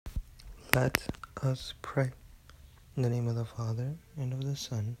Let us pray. In the name of the Father, and of the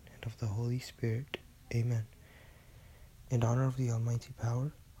Son, and of the Holy Spirit. Amen. In honor of the Almighty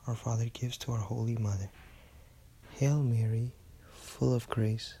Power, our Father gives to our Holy Mother. Hail Mary, full of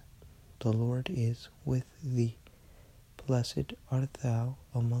grace, the Lord is with thee. Blessed art thou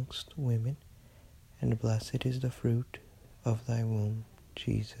amongst women, and blessed is the fruit of thy womb,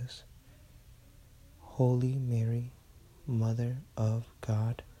 Jesus. Holy Mary, Mother of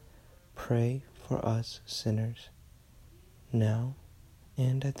God, pray for us sinners, now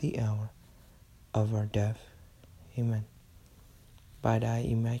and at the hour of our death. Amen. By thy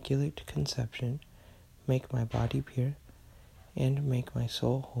immaculate conception, make my body pure, and make my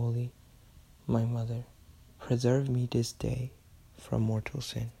soul holy. My Mother, preserve me this day from mortal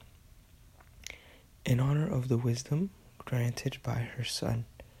sin. In honor of the wisdom granted by her Son,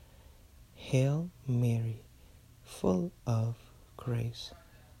 Hail Mary, full of grace,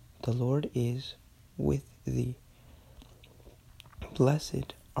 the Lord is with thee.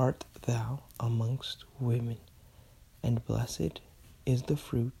 Blessed art thou amongst women, and blessed is the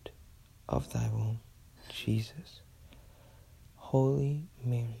fruit of thy womb, Jesus. Holy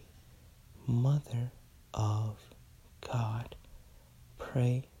Mary, Mother of God,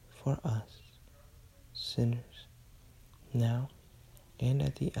 pray for us sinners, now and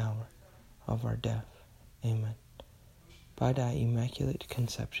at the hour of our death. Amen. By thy immaculate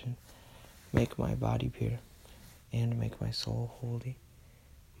conception, make my body pure, and make my soul holy.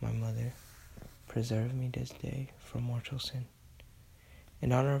 My Mother, preserve me this day from mortal sin.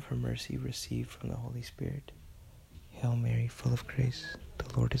 In honor of her mercy received from the Holy Spirit, Hail Mary, full of grace,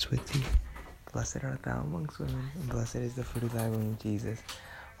 the Lord is with thee. Blessed art thou amongst women, and blessed is the fruit of thy womb, Jesus.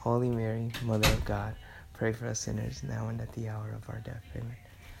 Holy Mary, Mother of God, pray for us sinners, now and at the hour of our death. Amen.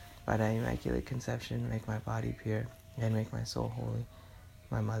 By thy immaculate conception, make my body pure, and make my soul holy.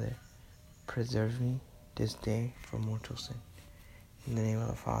 My Mother, preserve me this day from mortal sin. In the name of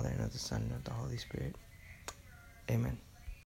the Father, and of the Son, and of the Holy Spirit. Amen.